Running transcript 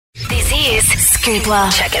Here's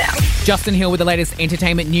Scoopla. Check it out. Justin Hill with the latest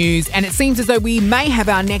entertainment news, and it seems as though we may have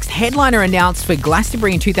our next headliner announced for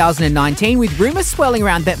Glastonbury in 2019, with rumours swirling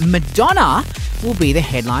around that Madonna will be the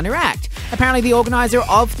headliner act. Apparently the organiser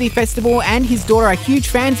of the festival and his daughter are huge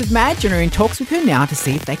fans of Madge and are in talks with her now to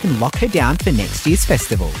see if they can lock her down for next year's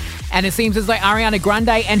festival. And it seems as though Ariana Grande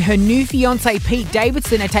and her new fiancé Pete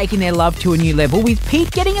Davidson are taking their love to a new level, with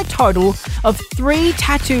Pete getting a total of 3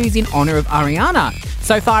 tattoos in honour of Ariana.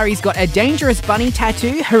 So far he's got a dangerous bunny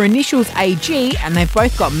tattoo, her initials AG, and they've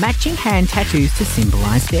both got matching hand tattoos to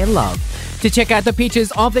symbolise their love. To check out the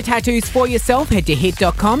pictures of the tattoos for yourself, head to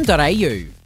hit.com.au.